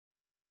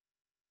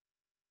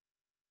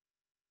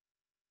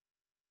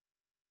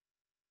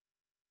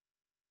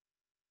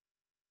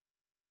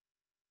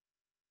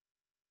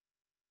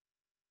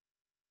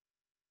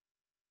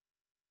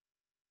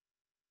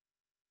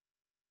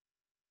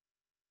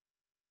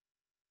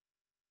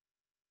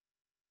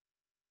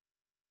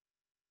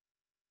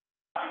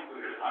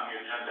included on the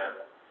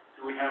agenda.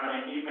 Do we have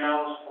any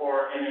emails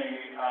or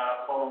any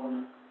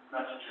phone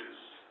messages?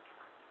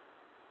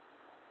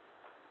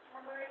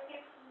 We're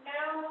received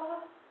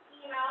no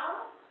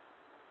emails.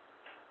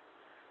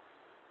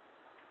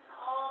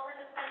 All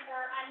participants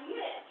are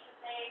unmuted. Should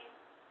they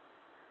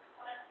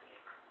want to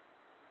speak?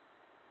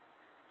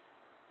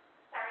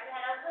 Sorry, we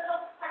had a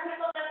little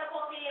technical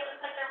difficulty. It looks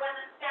like there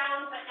wasn't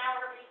sound, but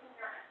now we're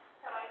reconfirming.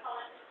 So I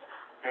apologize for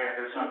that. Okay,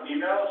 there's no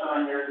emails,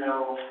 and I hear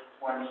no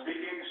one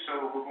speaking,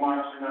 so we'll move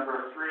on to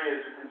number 3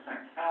 is the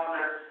consent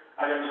calendar.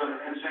 Items on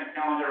the consent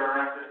calendar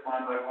are acted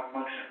upon by one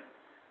motion.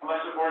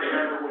 Unless the board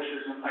member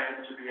wishes an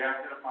item to be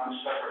acted upon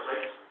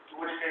separately, in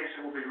which case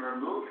it will be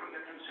removed from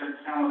the consent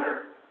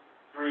calendar.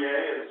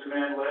 3A is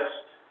demand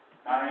list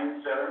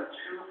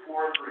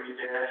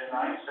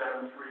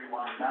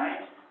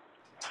 97243-97319.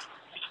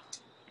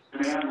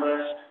 Demand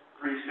list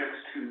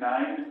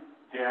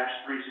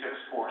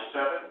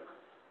 3629-3647.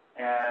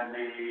 And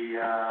the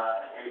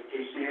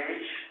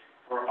ACH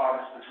for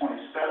August the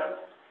 27th,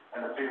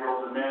 and the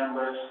payroll demand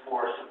list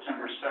for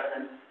September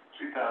 2nd,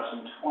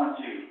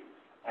 2020.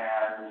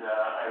 And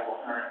I will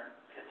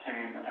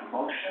entertain a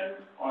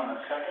motion on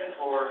a second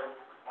or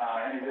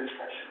any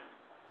discussion.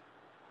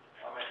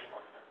 I'll make a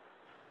motion.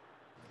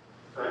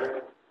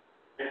 Second.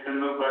 It's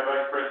been moved by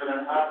Vice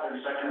President Huff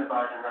and seconded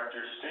by Director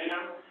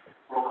Statham.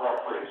 Roll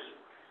call, please.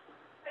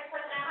 Vice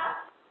President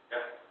Huff?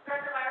 Yes.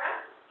 Director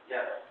Byron?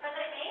 Yes.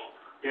 President May?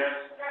 Yes.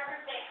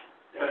 Director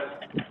Statham? Yes.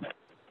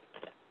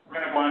 We're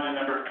going to go on to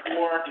number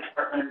 4,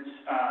 department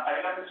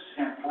items,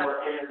 and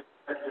 4A is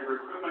executive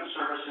recruitment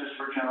services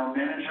for general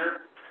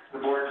manager. The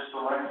board has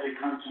selected a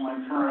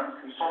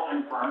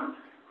consulting firm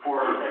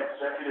for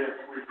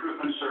executive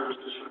recruitment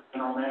services for the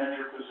general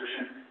manager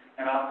position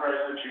and authorize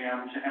the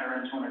GM to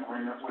enter into an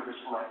agreement with the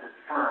selected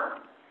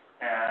firm.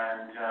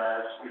 And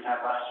as we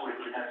had last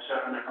week, we had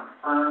 7 different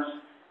firms,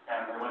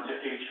 and we went to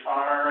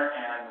HR,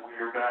 and we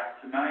are back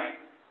tonight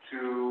to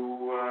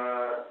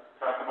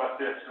talk about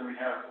this. And we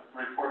have a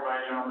report by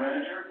general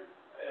manager.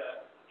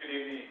 Good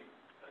evening,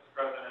 Mr.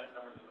 President,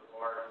 members of the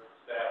board,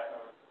 staff,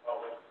 members of the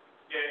public.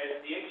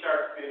 Yeah, the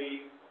HR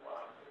committee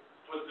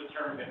was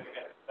determined that we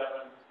had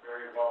 7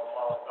 very well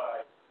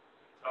qualified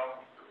to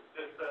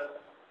assist us.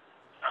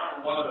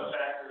 One of the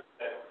factors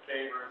that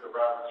favor the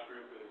Roberts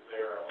Group is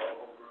they're a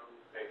local group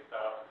based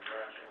out in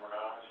Ranch and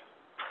Mirage.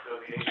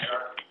 So the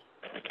HR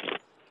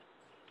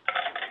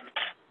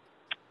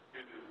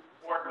to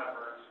board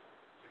members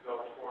to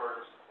go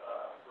towards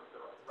with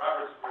the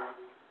Roberts Group,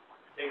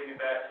 taking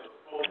it back to the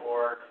full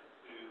board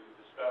to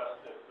discuss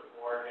if the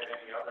board had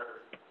any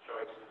other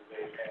choices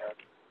they had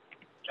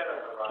instead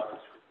of the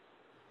Roberts Group.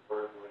 The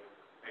board would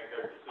make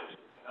their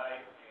decision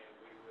tonight, and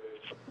we would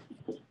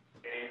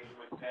engage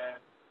with them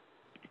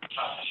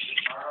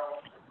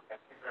tomorrow.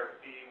 I think their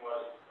fee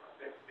was a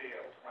fixed fee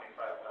of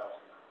 $25,000.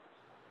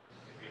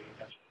 Any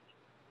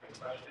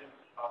questions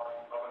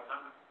following public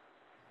comment?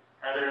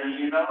 Are there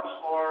any emails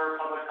or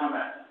public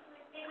comment?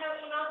 We received no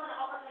emails, and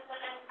all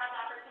participants have the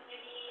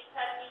opportunity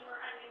to meet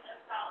or unmute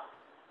themselves.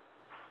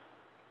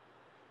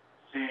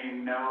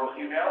 Seeing no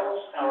emails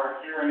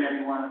or hearing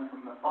anyone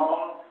from the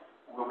phone,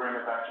 we'll bring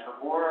it back to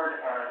the board.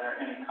 Are there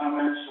any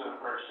comments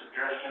or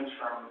suggestions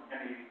from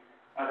any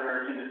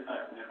other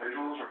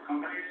individuals or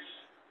companies?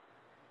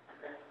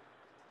 Okay.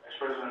 Vice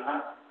President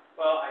Hunt?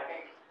 Well, I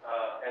think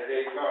as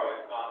HR,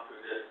 we've gone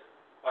through this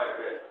quite a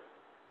bit.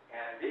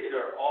 And these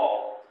are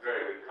all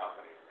very good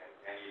companies.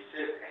 And you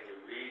sit and you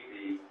read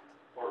the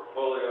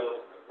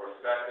portfolios and the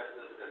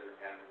prospectuses,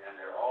 and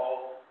they're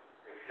all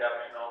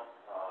exceptional.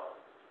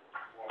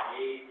 For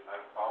me,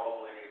 I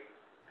probably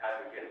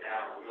had to get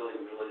down really,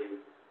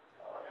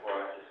 where I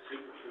was just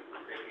super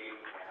picky.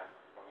 And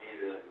for me,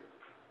 the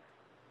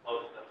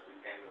closeness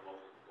became the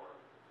most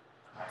important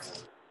kind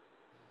of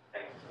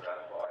thing. So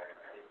that's why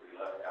I think we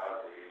left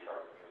out of the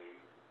HR committee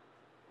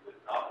with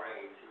not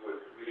bringing 2 or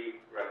 3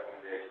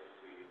 recommendations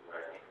to you, but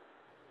I think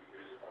we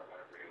just are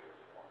going to bring this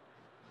one.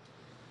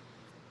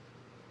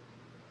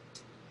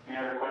 Any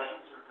other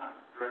questions or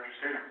comments? Director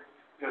Statham?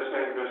 Yes,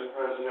 thank you, Mr.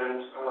 President.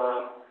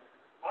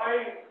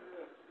 I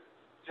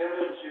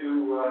tended to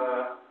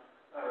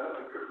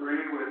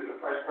agree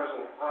with Vice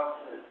President Huff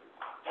that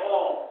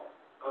all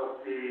of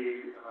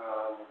the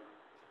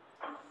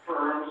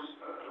firms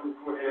who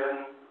put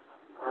in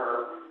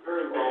are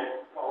very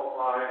well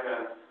qualified,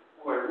 and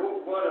boy,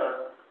 what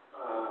a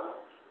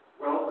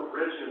wealth of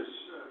riches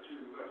to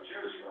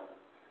choose from.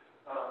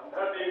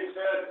 That being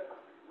said,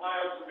 my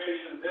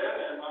observation then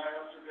and my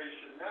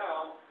observation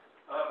now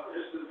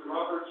is that the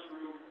Roberts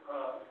Group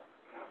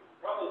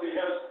probably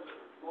has the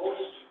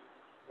most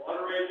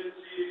water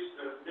agencies,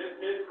 the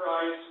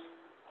mid-price.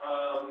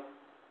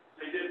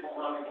 They did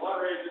Mohave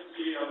Water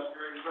Agency. I was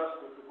very impressed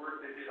with the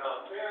work they did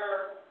out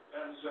there,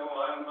 and so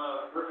I'm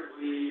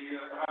perfectly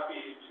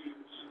happy to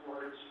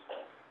support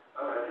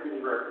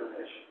committee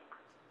recommendation.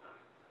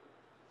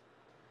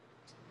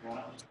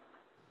 Anyone else?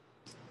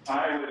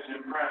 I was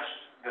impressed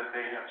that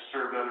they have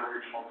served other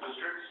regional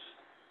districts.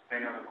 They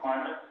know the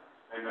climate.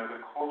 They know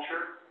the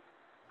culture.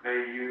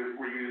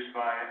 Were used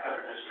by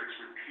other districts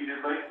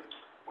repeatedly,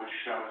 which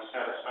shows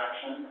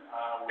satisfaction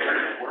with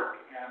their work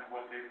and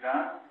what they've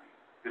done.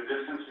 The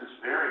distance is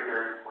very,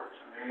 very important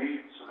to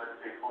me, so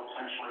that they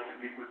potentially can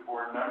meet with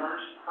board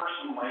members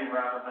personally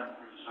rather than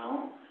through Zoom,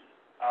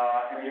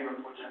 and even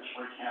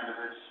potentially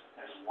candidates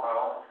as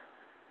well.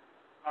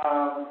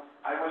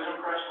 I was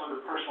impressed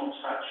with the personal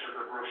touch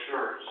of the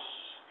brochures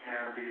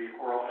and the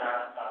oral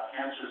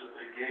answers that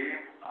they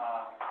gave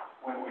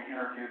when we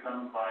interviewed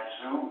them by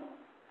Zoom.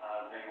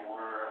 They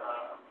were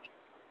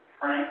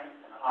frank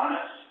and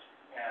honest,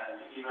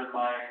 and even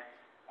my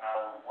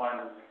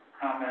one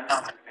comment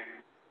that they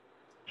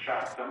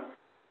shocked them,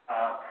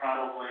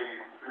 probably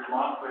threw them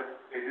off, but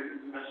they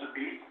didn't miss a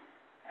beat.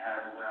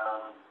 And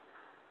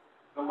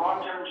the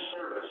long-term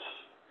service,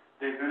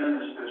 they've been in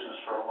this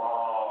business for a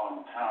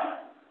long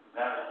time.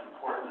 That is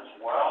important as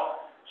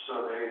well,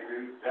 so they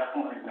do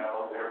definitely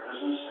know their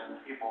business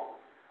and people.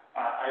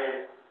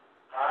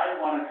 I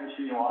want to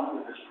continue on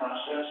with this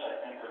process. I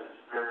think that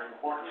it's very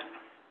important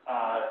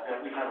that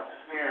we have a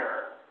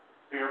fair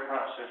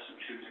process of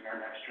choosing our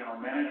next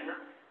general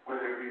manager,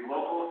 whether it be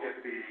local,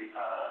 it be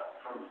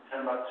from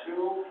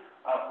Timbuktu,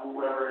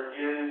 whoever it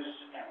is,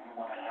 and we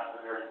want to have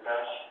the very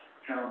best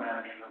general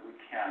manager that we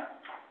can.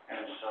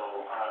 And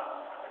so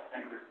I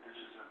think that this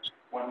is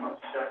one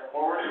step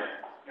forward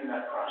in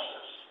that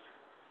process.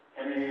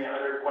 Any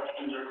other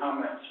questions or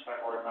comments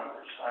by board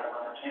members? I will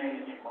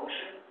entertain a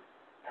motion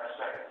and a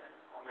second.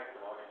 I'll make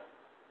the motion.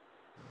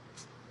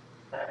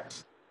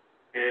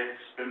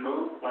 It's been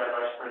moved by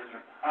Vice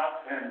President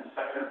Huff and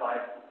seconded by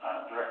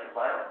Director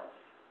Byron.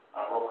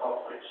 Roll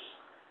call, please.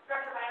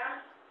 Director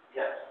Byron?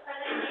 Yes.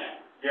 President Lee?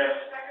 Yes.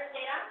 Director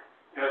Zeta?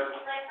 Yes.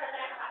 Vice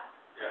President Huff?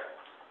 Yes.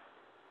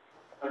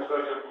 Let's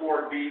go to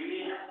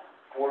 4B.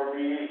 4B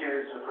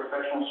is a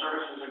professional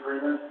services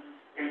agreement,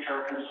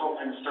 HR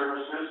consulting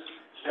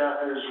services.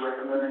 Staff is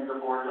recommending the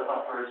board to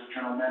authorize the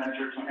general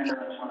manager to enter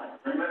into an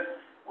agreement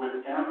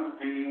with MV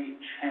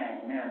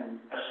Chang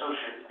and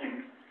Associates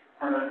Inc.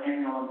 for an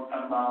annual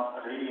amount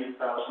of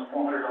 $88,400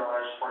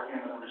 for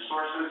human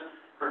resources,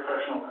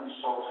 professional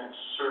consulting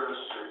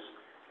services.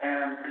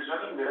 And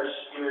presenting this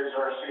is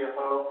our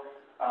CFO,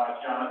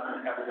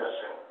 Jonathan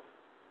Abadesco.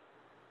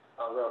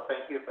 Well,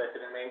 thank you,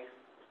 President Mays.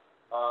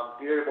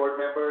 Dear board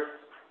members,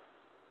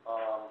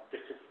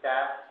 district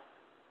staff,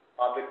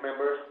 public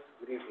members,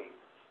 good evening.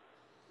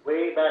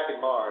 Way back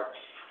in March,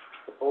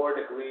 the board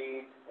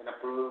agreed and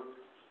approved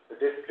the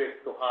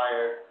district to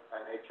hire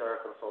an HR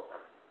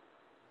consultant.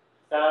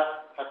 Staff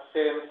has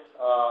since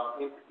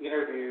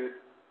interviewed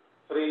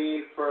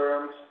 3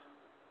 firms,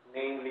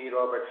 namely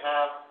Robert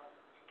Half,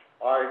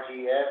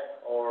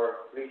 RGS,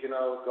 or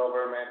Regional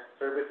Government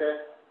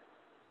Services,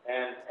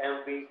 and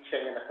MV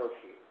Cheng and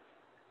Associates.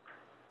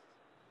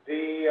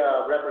 The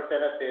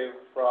representative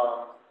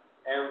from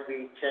MV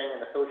Cheng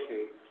and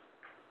Associates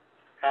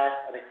has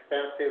an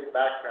extensive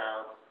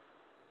background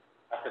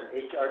as an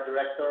HR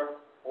director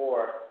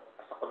or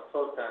as a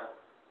consultant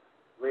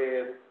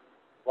with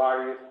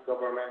various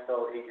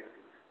governmental agencies.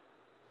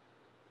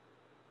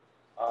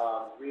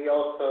 We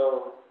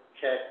also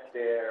checked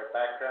their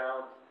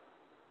background,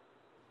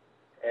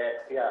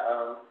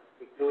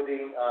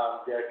 including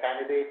their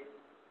candidate,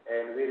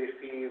 and we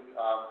received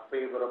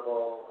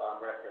favorable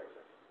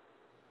references.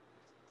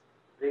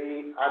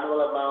 The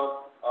annual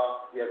amount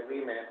of the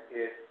agreement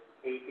is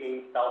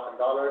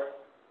 $88,000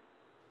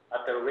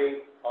 at a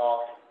rate of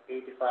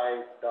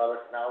 $85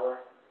 an hour,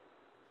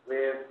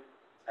 with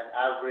an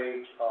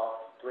average of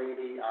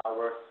 20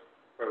 hours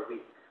per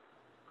week.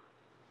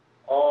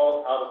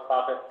 All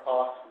out-of-pocket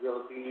costs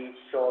will be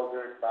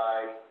shouldered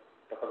by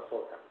the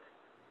consultant.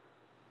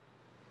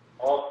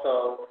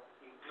 Also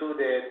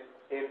included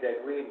in the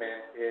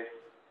agreement is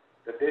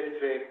the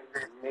district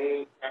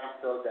may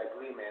cancel the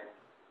agreement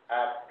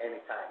at any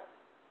time.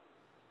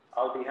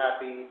 I'll be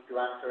happy to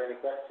answer any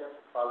questions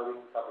following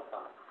public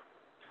comment.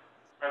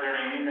 Are there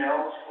any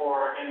emails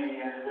for any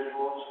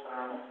individuals that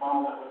are on the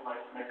phone that would like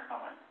to make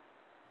comment?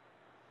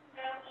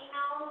 No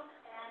emails,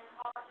 and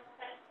all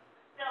participants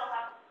still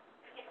have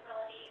the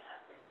capability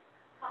of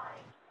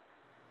commenting.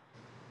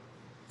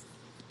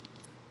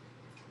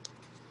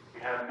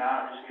 We have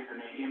not received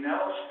any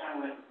emails,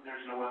 and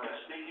there's no one that's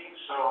speaking,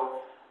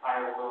 so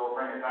I will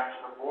bring it back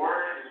to the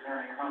board. Is there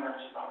any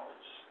comments about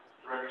this?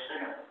 Director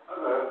Singer. I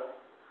have a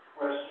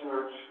question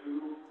or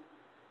two.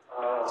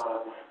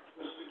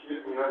 Just to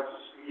get me up to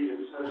speed,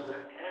 it says the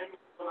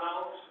annual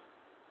amount,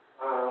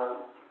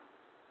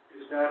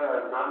 is that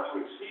a not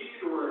to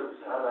exceed, or is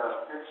that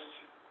a fixed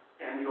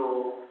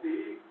annual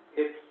fee?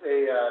 It's a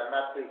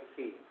not to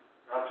exceed.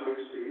 Not to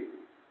exceed.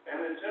 And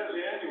it says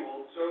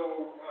annual, so,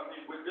 I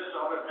mean, would this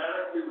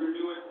automatically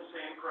renew at the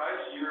same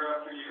price year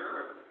after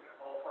year,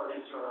 if all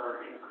parties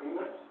are in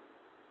agreement?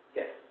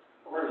 Yes.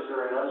 Or is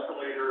there an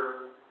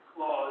escalator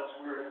clause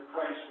where the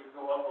price would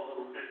go up a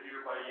little bit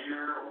year by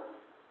year, or?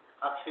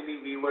 Actually,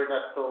 we were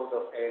not told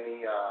of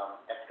any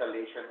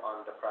escalation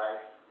on the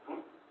price. Okay.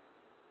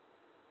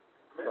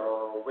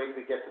 So when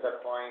we get to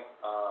that point,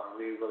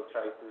 we will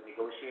try to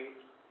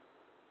negotiate.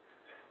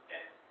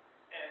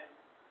 And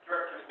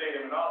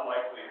in all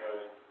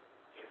likelihood,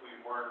 if we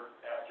work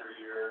after a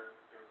year,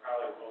 there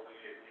probably will be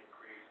an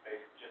increase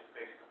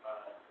based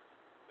upon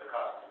the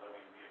cost of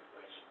living, the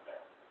inflation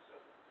factor. So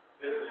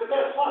this is. But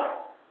that's fine.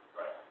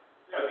 Right.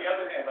 But the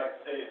other thing I'd like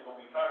to say is when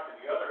we talked to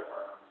the other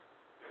firms,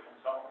 the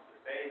consultants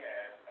that they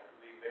had, I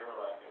believe they were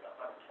like at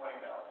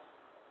 $120.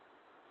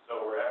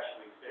 So we're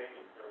actually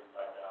saving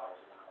 $35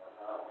 an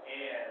hour.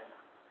 And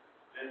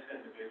this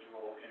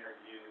individual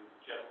interviewed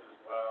just as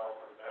well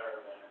or better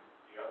than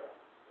the other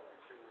ones.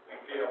 So we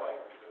feel like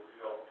it's a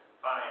real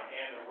fine,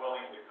 and they're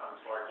willing to come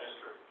to our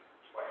district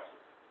twice,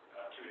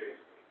 2 days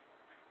a week.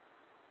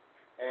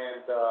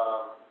 And,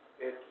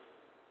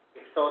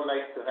 it's so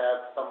nice to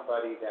have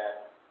somebody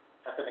that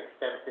has an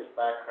extensive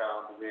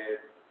background with,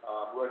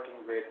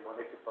 working with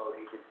municipal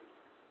agencies,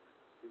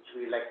 which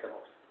we like the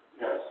most.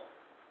 Yes.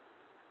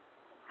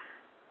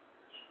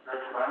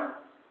 Director Byron?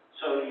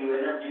 So you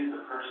interviewed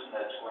the person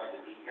that's going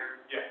to be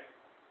here, Yeah.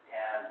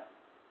 and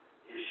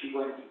is she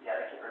going to be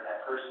dedicated, or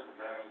that person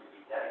going to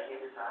be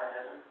dedicated to high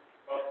desert?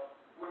 Well,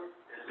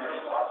 As much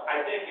as possible? I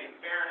think in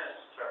fairness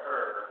to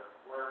her,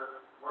 we're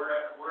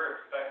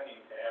expecting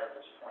to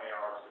average 20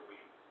 hours a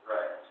week.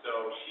 Right.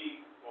 So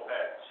she will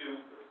have 2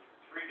 or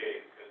 3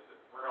 days, because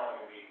we're only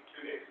going to be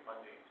 2 days,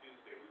 Monday and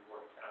Tuesday, we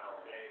work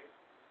 10-hour days.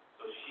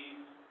 So she's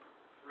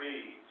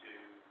free to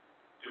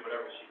do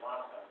whatever she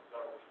wants on those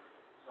other 3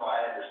 days. No,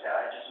 I understand.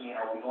 I just mean,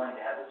 are we going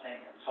to have the same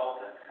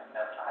consultant coming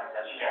up to high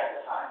desert all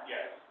the time?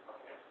 Yes.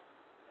 Okay.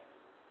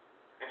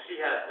 And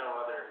she has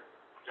no other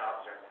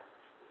jobs right now.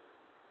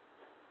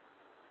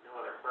 No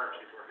other firm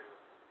she's working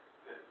with.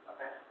 Good.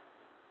 Okay.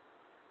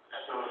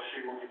 So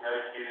she will be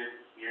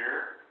dedicated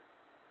here?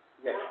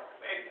 Yes. Well,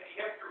 and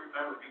you have to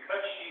remember,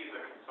 because she's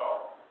a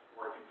consultant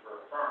working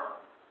for a firm,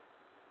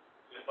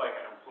 just like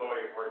an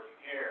employee working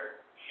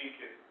here, she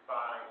could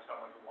find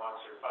someone who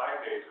wants her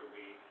 5 days a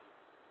week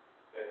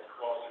that's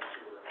closer to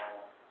her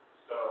home.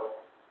 So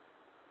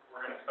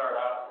we're gonna start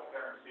out with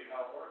her and see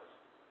how it works.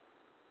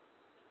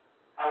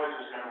 I was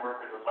just gonna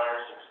work with the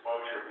virus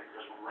exposure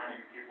because we're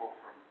bringing people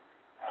from,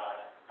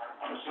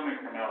 I'm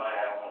assuming from LA,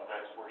 I don't know if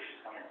that's where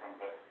she's coming from,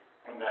 but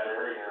from that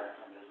area,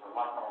 and there's a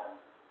lot more,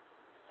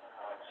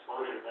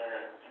 exposure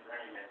there, and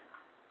bringing it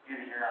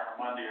either here on a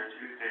Monday or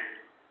Tuesday.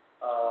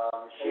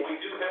 Well, we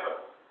do have a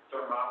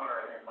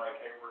thermometer, I think Mike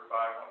Hayward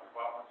bought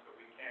one, so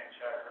we can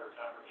check her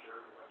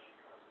temperature when she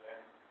comes in.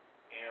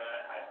 And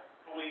I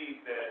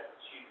believe that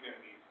she's gonna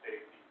be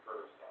safety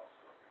first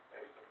also,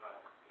 based upon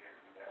the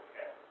interview that we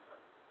have with her.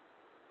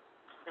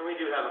 And we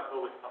do have a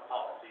COVID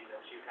policy that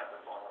she would have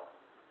to follow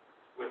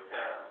with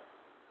the,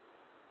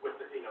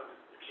 you know,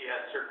 if she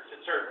has certain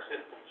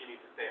symptoms, she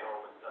needs to stay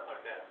home and stuff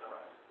like that, so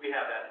we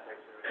have that in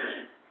place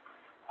already.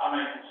 How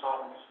many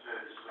consultants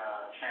does,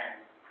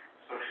 Chang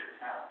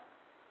Associates have?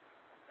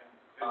 And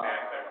didn't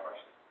ask that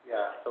question.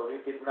 Yeah, so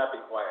we did not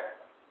inquire.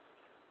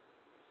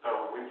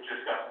 So we've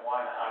just got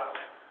one out of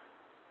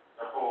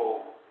the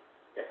whole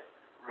Yes.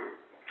 group.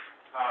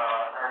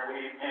 Are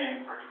we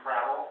paying for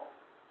travel?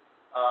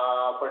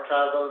 For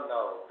travel,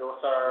 no.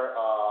 Those are,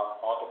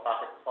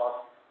 out-of-pocket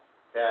costs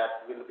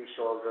that will be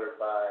shouldered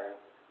by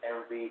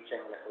MV Cheng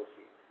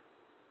Associates.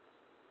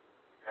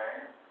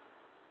 Okay.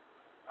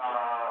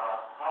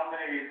 How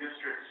many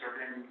districts are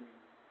being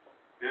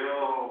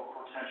billed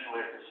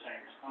potentially at the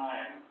same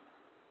time,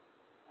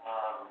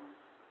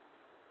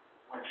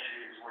 when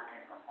she's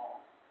working from home?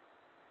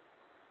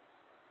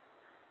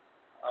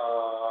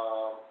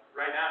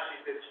 Right now, she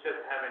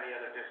doesn't have any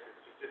other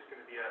districts, it's just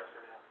gonna be us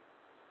for now.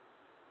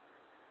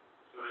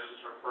 So this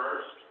is her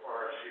first,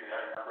 or has she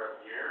had a number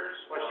of years?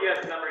 Well, she has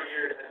a number of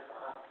years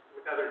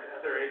with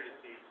other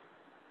agencies,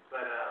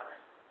 but,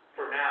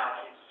 for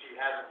now, she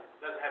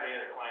doesn't have any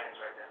other clients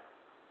right now.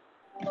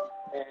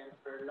 And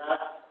her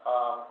last,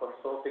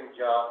 consulting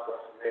job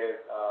was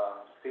with,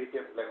 City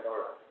of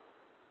Glendora.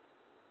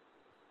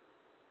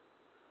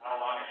 How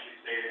long has she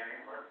stayed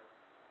anywhere?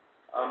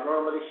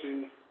 Normally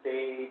she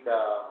stayed,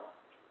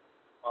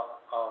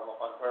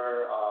 on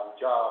her,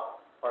 job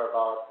for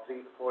about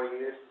 3 to 4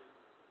 years.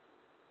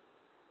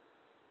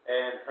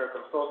 And her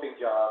consulting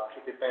job,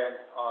 it depends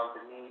on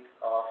the needs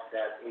of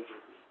that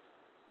agency.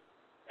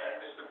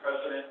 And Mr.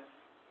 President,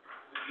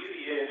 the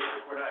beauty is,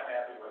 if we're not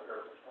happy with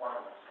her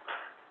performance,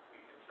 we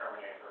can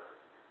terminate her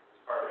as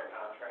part of the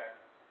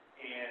contract.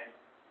 And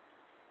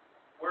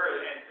we're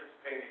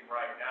anticipating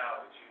right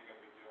now that she's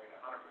gonna be doing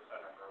 100%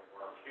 of her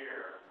work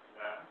here,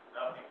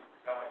 nothing's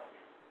telling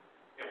me.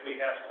 If we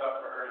have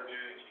stuff for her to do,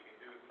 and she can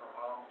do it from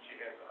home, she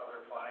has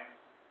other clients,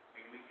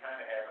 I mean, we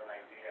kinda have an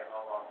idea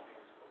how long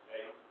things will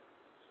take.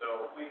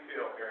 So we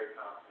feel very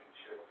confident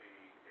she'll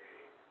be a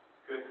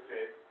good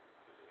fit,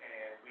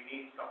 and we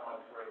need someone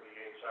for the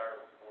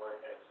HR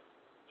board has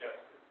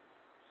suggested.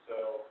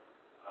 So,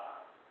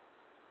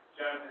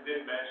 Jonathan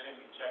did mention,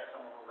 he checked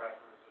some of her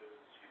references,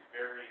 she's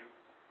very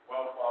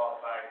well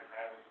qualified and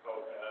highly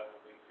spoken of,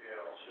 and we feel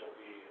she'll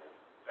be a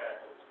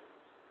fabulous.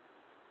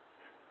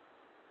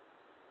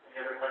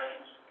 Any other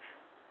questions?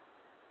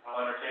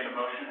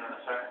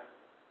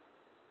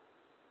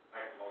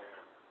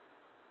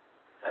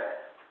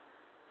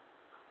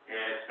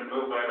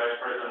 moved by Vice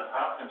President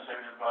Pop and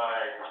seconded by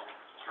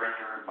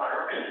Director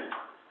Byron.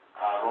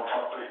 Roll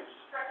call, please.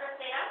 Director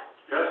Spano?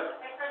 Yes?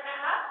 Vice President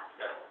Huff?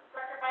 Yes.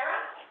 Director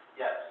Byron?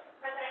 Yes.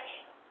 President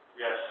Hughes?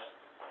 Yes.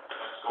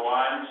 Let's go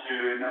on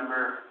to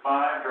number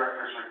 5,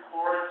 Director's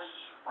Reports,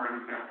 for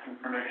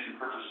information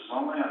purposes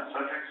only on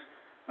subjects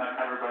not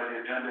covered by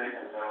the agenda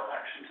and no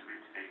action to be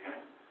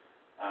taken.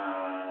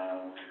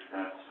 We've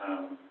got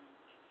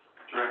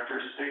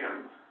Director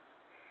Statham.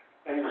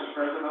 Thank you, Mr.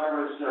 President. I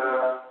was,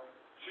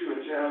 to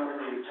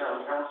attend the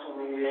town council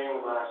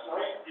meeting last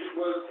night. It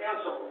was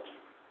canceled.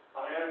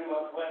 I am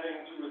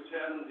planning to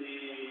attend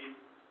the,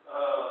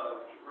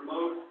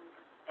 remote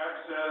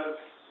access,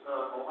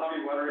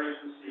 Mojave Water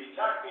Agency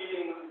TAC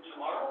meeting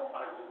tomorrow.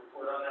 I will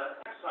report on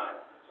that next time.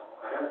 That's all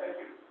I have.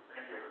 Thank you.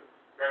 Thank you.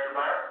 Director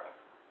Byron?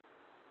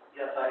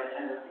 Yes, I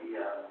attended the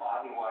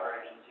Mojave Water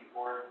Agency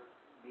Board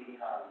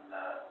meeting on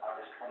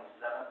August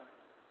 27th,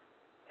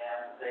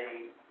 and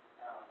they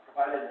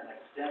provided an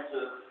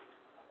extensive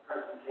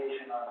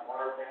presentation on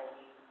water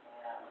banking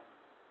and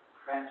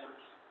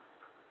transfers.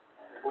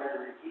 And they're going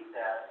to repeat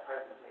that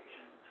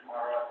presentation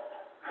tomorrow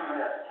at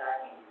the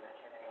TAC meeting at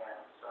 10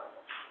 a.m. So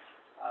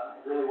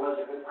it really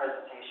was a good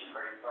presentation,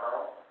 very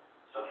thorough.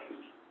 So if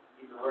you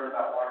need to learn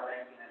about water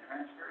banking and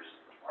transfers,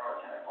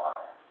 tomorrow at 10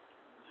 o'clock.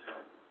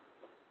 Zoom.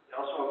 They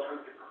also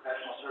approved a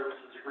professional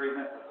services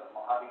agreement with the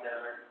Mojave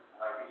Desert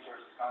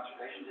Resources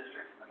Conservation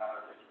District in the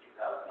amount of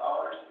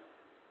 $52,000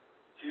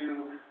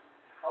 to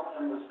help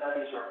them with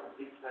studies or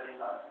complete studies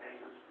on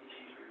invasive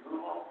species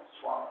removal,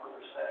 swamp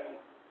further study,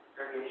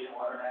 irrigation,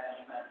 water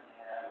management,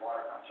 and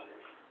water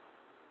conservation.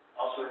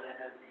 Also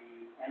attended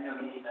the annual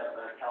meeting of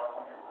the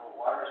California Rural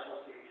Water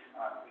Association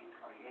on week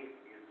 28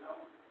 via Zoom.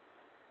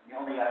 And the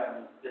only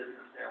item of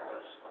business there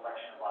was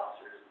election of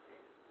officers. They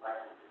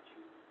elected the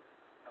 2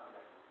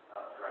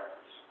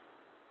 directors.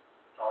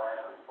 That's all I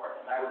have to report.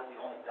 And I was the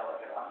only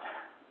delegate on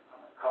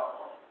the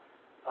call.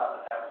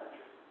 Thought that was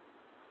interesting.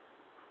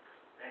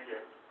 Thank you.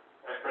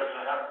 Vice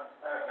President Huff?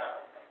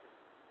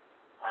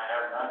 I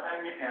have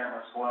nothing, and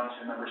let's go on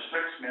to number 6,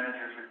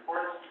 Manager's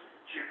Reports.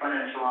 Chief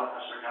Financial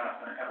Officer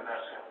Jonathan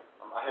Evanesco.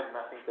 I have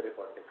nothing to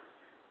report. Thank you.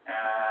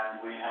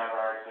 And we have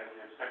our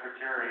Executive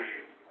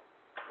Secretary,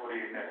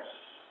 Cody Nix.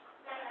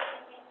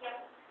 Thank you.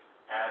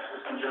 And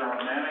Assistant General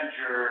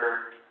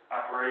Manager,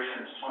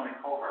 Operations, Tony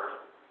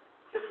Colbert.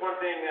 Just one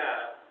thing,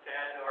 to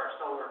add to our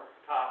solar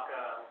talk,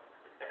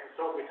 the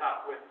consultant we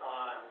talked with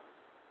on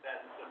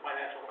that, the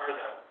financial, or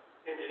the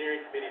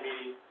engineering committee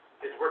meeting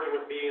is working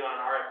with me on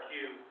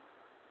RFQ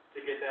to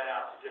get that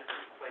out to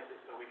different places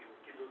so we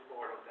can move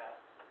forward with that.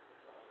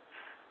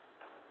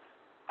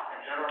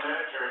 And General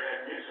Manager,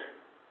 Ed Music.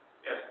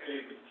 Yes, good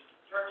evening.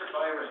 Director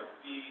Byron,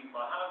 the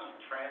Mojave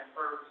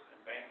transfers and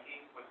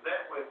banking, was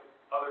that with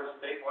other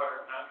state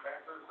water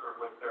contractors or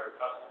with their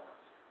customers?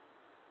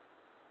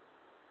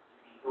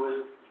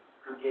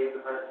 Who gave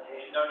the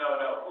presentation? No.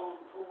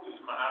 Who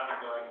is Mojave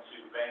going to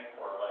bank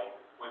for? Like,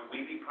 would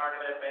we be part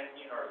of that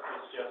banking, or is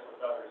this just with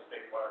other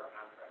state water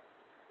contractors?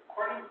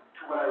 According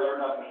to what I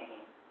learned on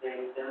meeting,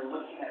 they've been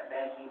looking at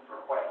banking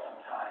for quite some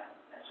time.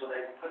 And so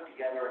they've put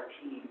together a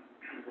team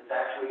that's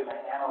actually going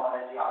to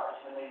analyze the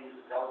opportunities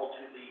available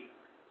to the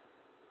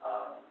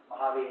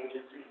Mojave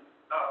agency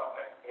Oh,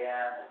 okay.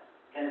 and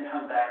then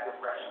come back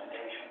with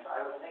recommendations.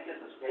 I would think as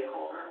a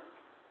stakeholder,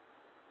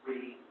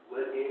 we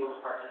would be able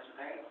to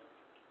participate.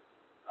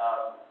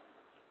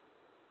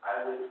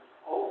 I would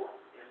hope,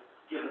 if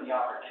given the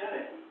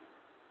opportunity,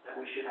 that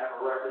we should have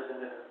a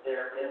representative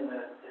there in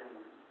the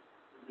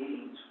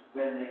meetings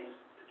when they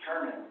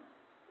determine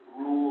the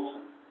rules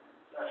and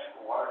such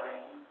for water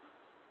banking.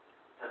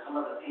 Because some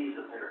of the fees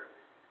that they're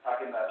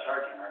talking about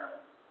charging are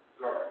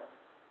exorbitant.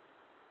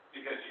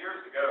 Because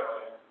years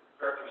ago, and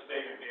Director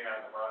Statham being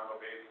on the Morongo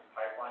Basin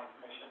Pipeline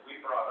Commission, we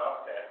brought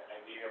up that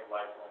idea of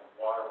like when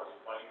water was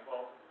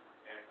plentiful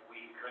and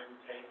we couldn't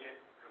take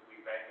it, could we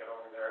bank it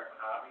over there at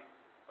Mojave?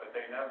 But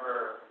they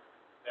never,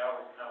 they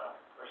always kind of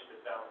pushed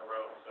it down the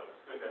road, so it's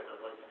good that they're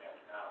looking at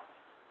it now.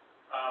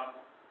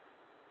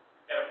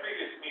 At a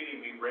previous meeting,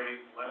 we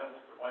raised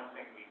limits. The one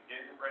thing we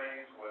didn't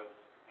raise was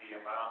the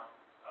amount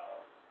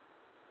of,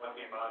 what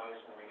the amount is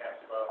when we have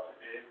to go out to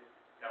bid.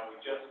 Now, we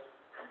just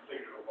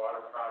completed a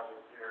water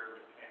project here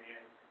in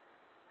Canyon,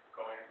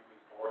 we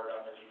bored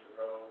underneath the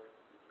road,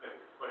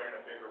 put in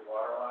a bigger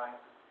water line.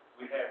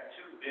 We have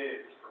 2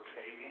 bids for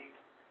paving,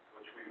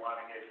 which we want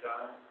to get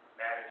done.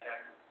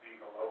 Mattoon being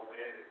the low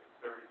bid, it's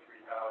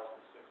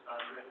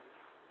 $33,600.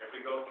 If we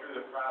go through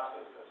the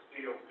process of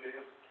steel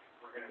bids,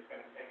 it's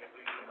gonna take at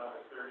least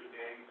another 30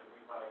 days, and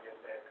we want to get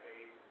that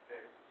paid and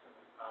fixed as soon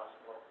as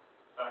possible.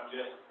 So I'm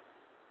just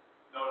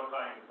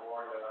notifying the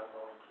board that I'm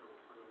going to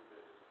approve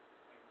this.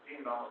 It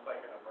seemed almost like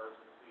an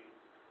emergency,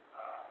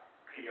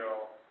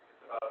 PO.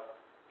 It's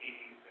about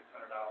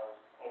 $8,600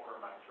 over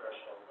my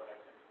threshold, but I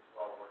think it's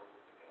well worth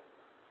it to get.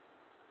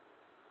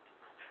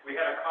 We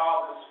had a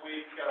call this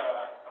week,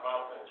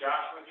 about the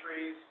Joshua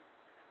trees,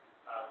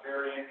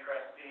 very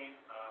interesting.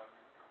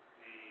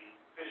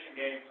 Fishing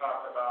game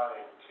talked about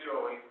a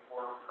 208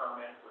 border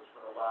permit, which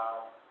would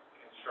allow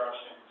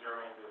construction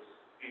during this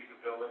peak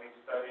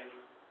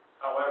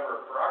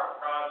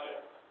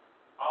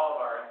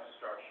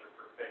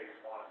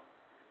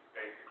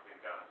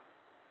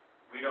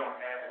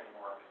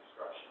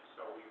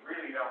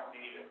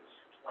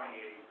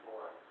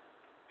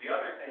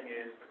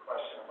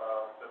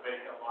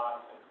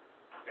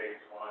phase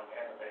one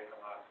and the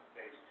vacant lots in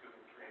phase two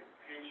and three in the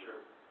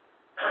future.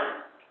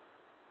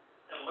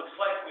 It looks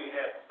like we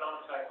had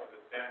some type of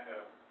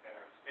addendum in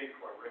our state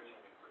court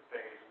originally for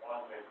phase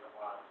one vacant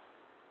lots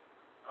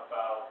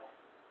about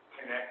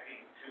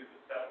connecting to the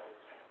septic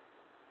tank.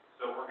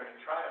 So we're gonna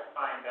try to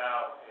find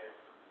out if,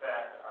 in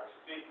fact, our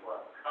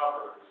CEQA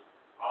covers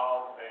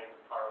all the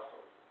vacant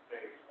parcels in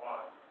phase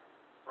one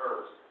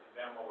first, and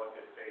then we'll look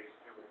at phase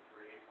two and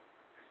three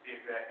to see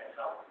if that can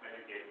help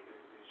mitigate this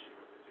issue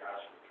with the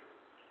Joshua Tree.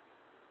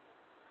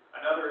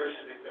 Another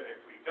issue is that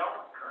if we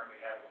don't currently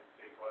have it in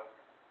CEQA,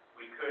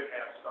 we could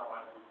have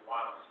someone who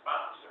wants to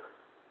sponsor,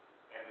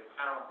 and the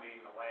town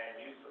being the land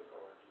use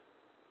authority,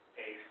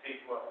 a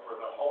CEQA for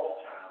the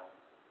whole town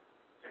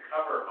to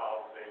cover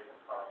all the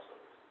vacant parcels.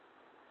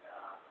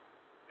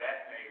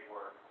 That may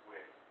work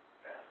with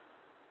them.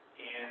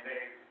 And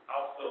they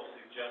also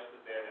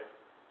suggested that if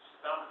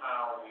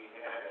somehow we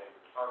had a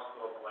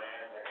parcel of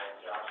land that had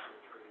Joshua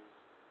trees,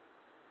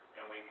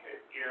 and we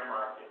could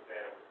earmark it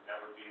that it would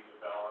never be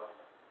developed,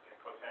 and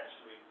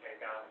potentially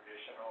take on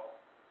additional,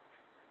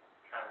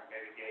 kind of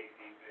mitigate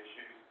these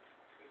issues,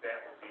 that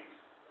would be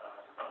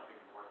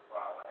something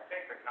worthwhile. I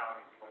think the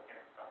county's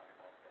looking at something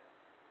like that.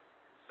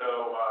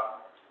 So,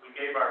 we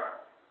gave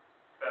our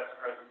best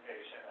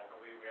presentation. I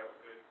believe we have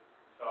a good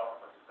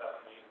result from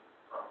Stephanie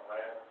from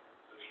Lead.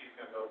 So she's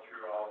gonna go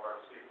through all of our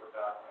CEQA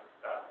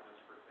documents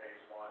for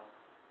phase one,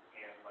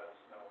 and let us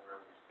know where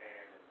we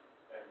stand,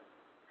 and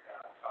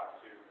talk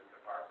to the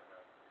Department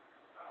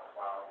of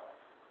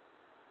Wildlife.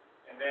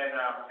 And then,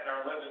 in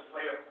our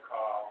legislative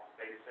call,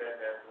 they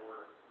said that there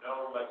were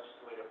no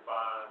legislative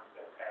bonds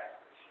that passed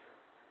this year.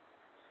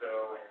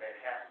 So, and they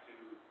have to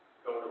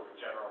go to a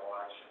general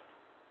election.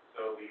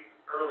 So the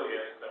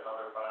earliest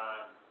another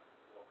bond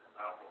will come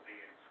out will be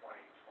in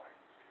 2022.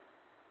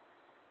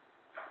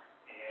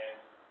 And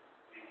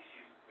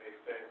they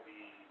said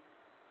the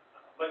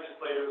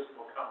legislators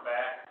will come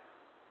back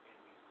in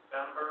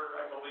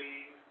December, I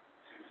believe,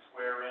 to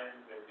swear in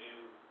the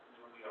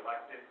newly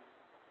elected,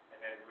 and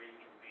then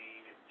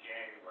reconvene in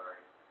January,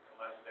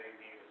 unless they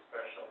need a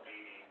special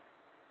meeting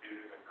due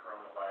to the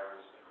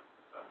coronavirus and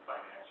some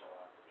financial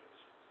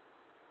obligations.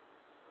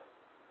 So,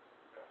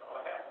 that's all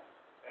I have.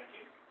 Thank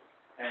you.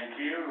 Thank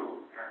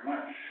you very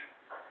much.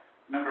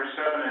 Number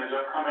 7 is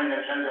upcoming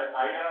agenda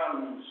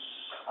items.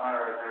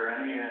 Are there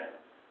any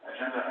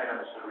agenda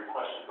items that are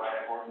requested by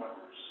board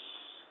members?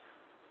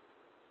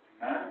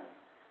 None?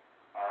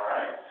 All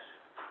right.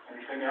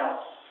 Anything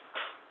else?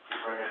 We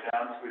bring it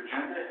down to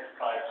agenda at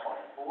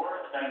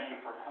 5:24. Thank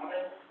you for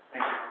coming.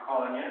 Thank you for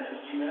calling in and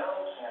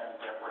emails and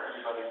for